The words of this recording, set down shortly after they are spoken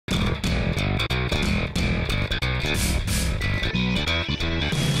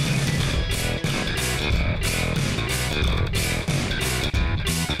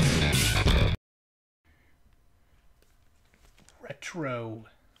intro.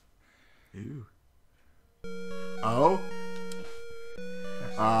 Ooh. Oh?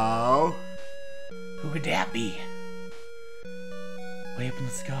 Oh? Who could that be? Way up in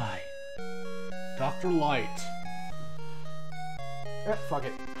the sky. Dr. Light. Fuck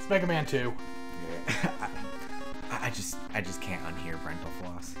it. It's Mega Man 2. Yeah. I just can't unhear Brental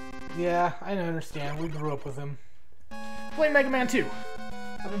Floss. Yeah, I understand. We grew up with him. Playing Mega Man 2.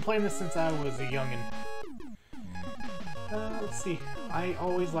 I've been playing this since I was a youngin'. Let's see. I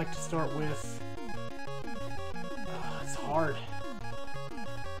always like to start with... it's hard.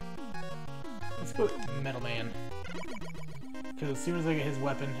 Let's go with Metal Man. Because as soon as I get his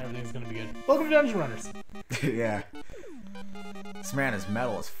weapon, everything's gonna be good. Welcome to Dungeon Runners! Yeah. This man is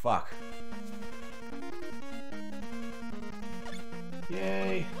metal as fuck.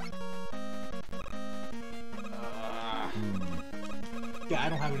 Yay. Yeah, I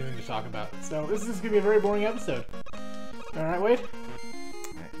don't have anything to talk about. So this is gonna be a very boring episode. Alright, Wade?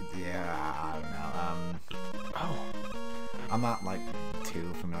 Yeah, I don't know. Oh. I'm not, like,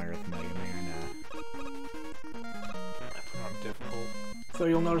 too familiar with Mega Man. That's not difficult. So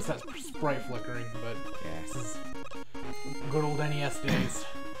you'll notice that sprite flickering, but Yeah. this is good old NES days.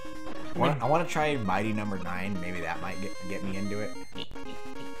 I want to try Mighty Number 9. Maybe that might get me into it.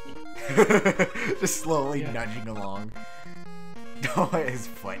 Just slowly nudging along. Oh, his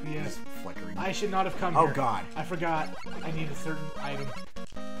foot is flickering. I should not have come here. Oh god. I forgot. I need a certain item.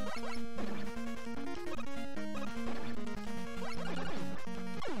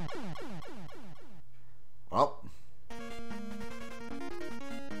 Well.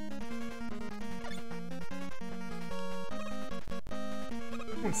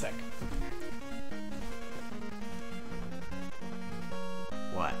 One sec.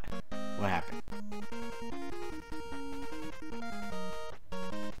 What? What happened?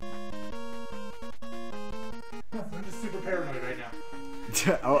 I'm just super paranoid right now.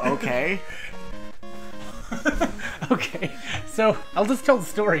 Oh, okay. Okay, so I'll just tell the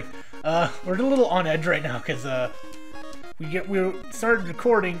story. We're a little on edge right now because we started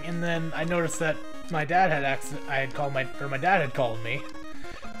recording and then I noticed that my dad had my dad had called me.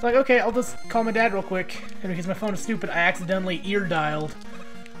 It's like, okay, I'll just call my dad real quick, and because my phone is stupid, I accidentally ear dialed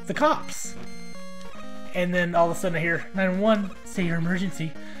the cops. And then all of a sudden I hear 911, say your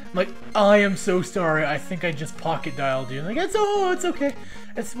emergency. I'm like, I am so sorry. I think I just pocket dialed you. I'm like, it's okay.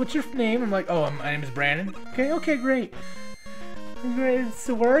 What's your name? I'm like, oh, my name is Brandon. Okay, great. Great.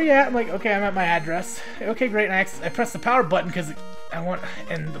 So where are you at? I'm like, okay, I'm at my address. Okay, great. And I press the power button because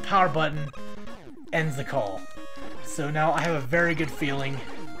and the power button ends the call. So now I have a very good feeling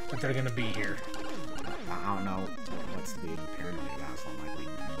that they're gonna be here. I don't know what's the paranoid about. It's not like we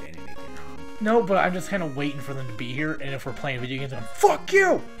did anything wrong. No, but I'm just kind of waiting for them to be here. And if we're playing video games, I'm fuck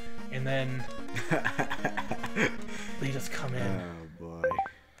you. And then they just come in. Oh boy.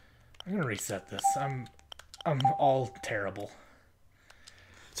 I'm gonna reset this. I'm all terrible.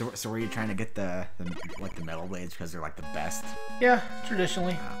 So were you trying to get the metal blades because they're like the best? Yeah,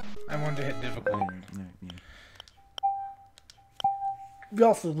 traditionally. I wanted to hit difficult. Yeah. We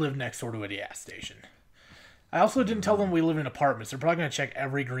also live next door to a gas station. I also didn't tell them we live in apartments. They're probably gonna check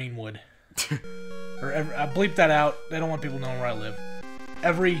every Greenwood. I bleeped that out. They don't want people knowing where I live.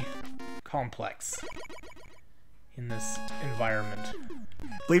 Every complex in this environment.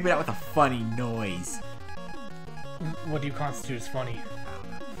 Bleep it out with a funny noise. What do you constitute as funny?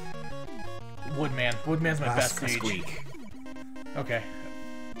 Woodman. Woodman's my best stage. Squeak. Okay.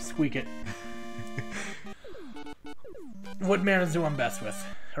 Squeak it. Woodman is who I'm best with.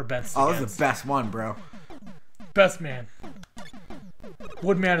 Or best Oh, against. this is the best one, bro. Best man.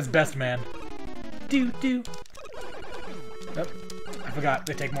 Woodman is best man. Do. Yep. I forgot.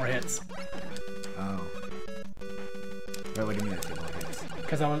 They take more hits. Oh. Wait, what do you mean they take more hits?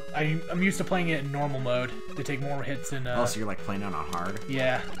 Because I'm used to playing it in normal mode. They take more hits in... Oh, so you're like playing on hard?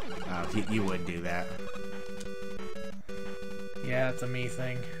 Yeah. You would do that. Yeah, it's a me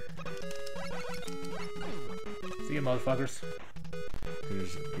thing. See you, motherfuckers.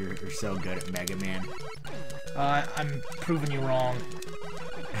 You're so good at Mega Man. I'm proving you wrong.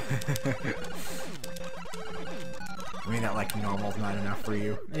 I mean that like normal's not enough for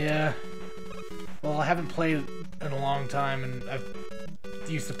you. Yeah. Well, I haven't played in a long time, and I'm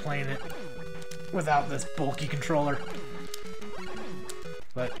used to playing it without this bulky controller.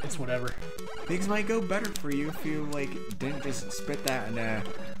 But it's whatever. Things might go better for you if you like didn't just spit that in an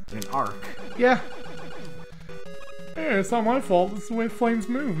arc. Yeah. Hey, it's not my fault. It's the way flames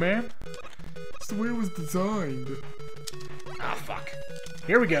move, man. It's the way it was designed. Ah, fuck.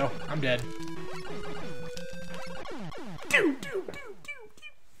 Here we go. I'm dead.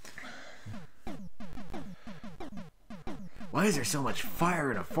 Why is there so much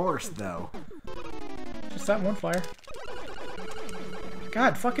fire in a forest, though? Just that one fire.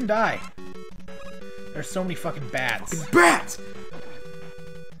 God, fucking die. There's so many fucking bats. Fucking bats!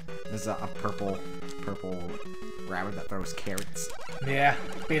 There's a purple rabbit that throws carrots. Yeah,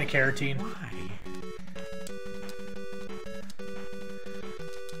 beta carotene. Why?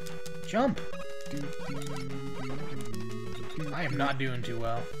 Jump. I am not doing too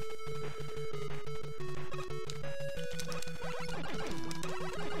well.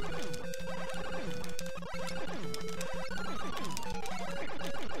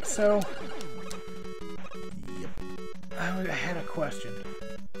 So, I had a question.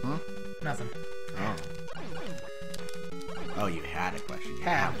 Huh? Nothing. Oh. Oh, you had a question. You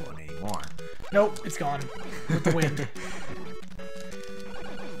Have. don't have one anymore. Nope, it's gone with the wind.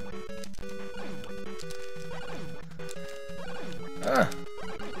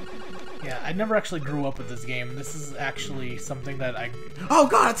 Yeah, I never actually grew up with this game. This is actually something that Oh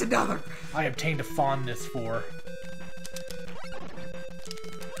god, it's another! I obtained a fondness for.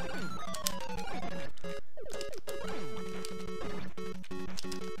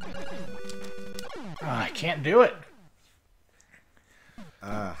 I can't do it. You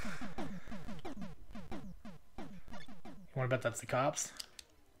want to bet that's the cops?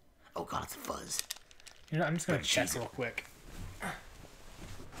 Oh god, it's a fuzz. You know, I'm just gonna check real quick.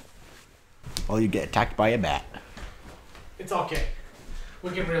 Well, you get attacked by a bat. It's okay. We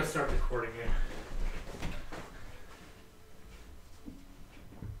can really start recording here.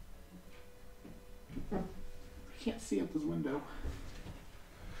 I can't see out this window.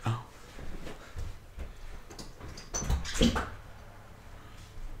 Oh.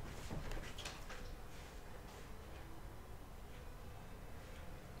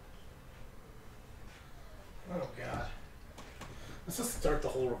 Oh god. Let's just start the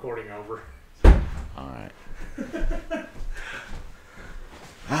whole recording over. Alright.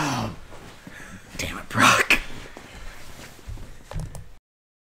 Oh